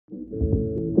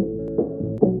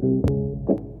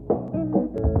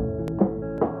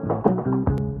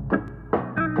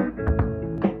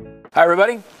Hi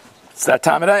everybody, it's that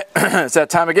time of day. It's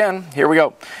that time again. Here we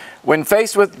go. When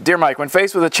faced with, dear Mike, when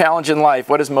faced with a challenge in life,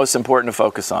 what is most important to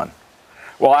focus on?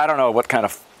 Well, I don't know what kind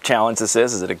of challenge this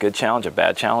is. Is it a good challenge, a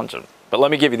bad challenge? But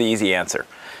let me give you the easy answer,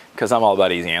 because I'm all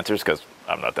about easy answers, because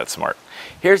I'm not that smart.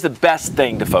 Here's the best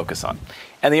thing to focus on.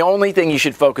 And the only thing you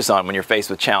should focus on when you're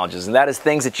faced with challenges, and that is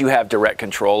things that you have direct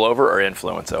control over or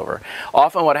influence over.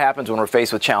 Often what happens when we're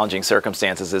faced with challenging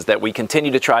circumstances is that we continue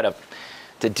to try to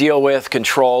deal with,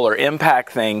 control, or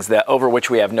impact things that over which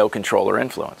we have no control or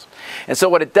influence. And so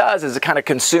what it does is it kind of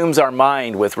consumes our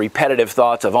mind with repetitive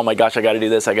thoughts of, oh my gosh, I got to do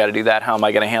this, I got to do that, how am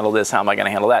I going to handle this, how am I going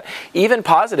to handle that? Even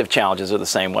positive challenges are the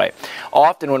same way.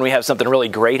 Often when we have something really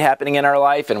great happening in our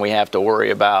life and we have to worry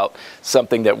about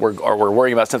something that we're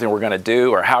worrying about something we're going to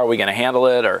do, or how are we going to handle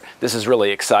it, or this is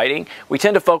really exciting, we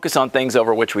tend to focus on things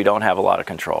over which we don't have a lot of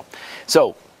control.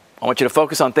 So I want you to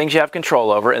focus on things you have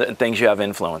control over and things you have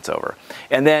influence over.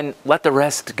 And then let the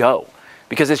rest go.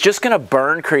 Because it's just going to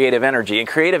burn creative energy. And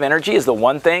creative energy is the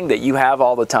one thing that you have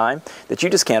all the time that you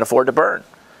just can't afford to burn.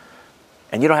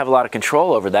 And you don't have a lot of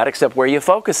control over that except where you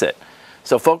focus it.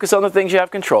 So focus on the things you have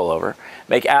control over.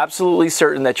 Make absolutely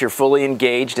certain that you're fully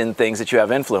engaged in things that you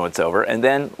have influence over. And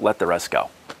then let the rest go.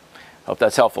 Hope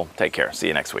that's helpful. Take care. See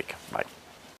you next week. Bye.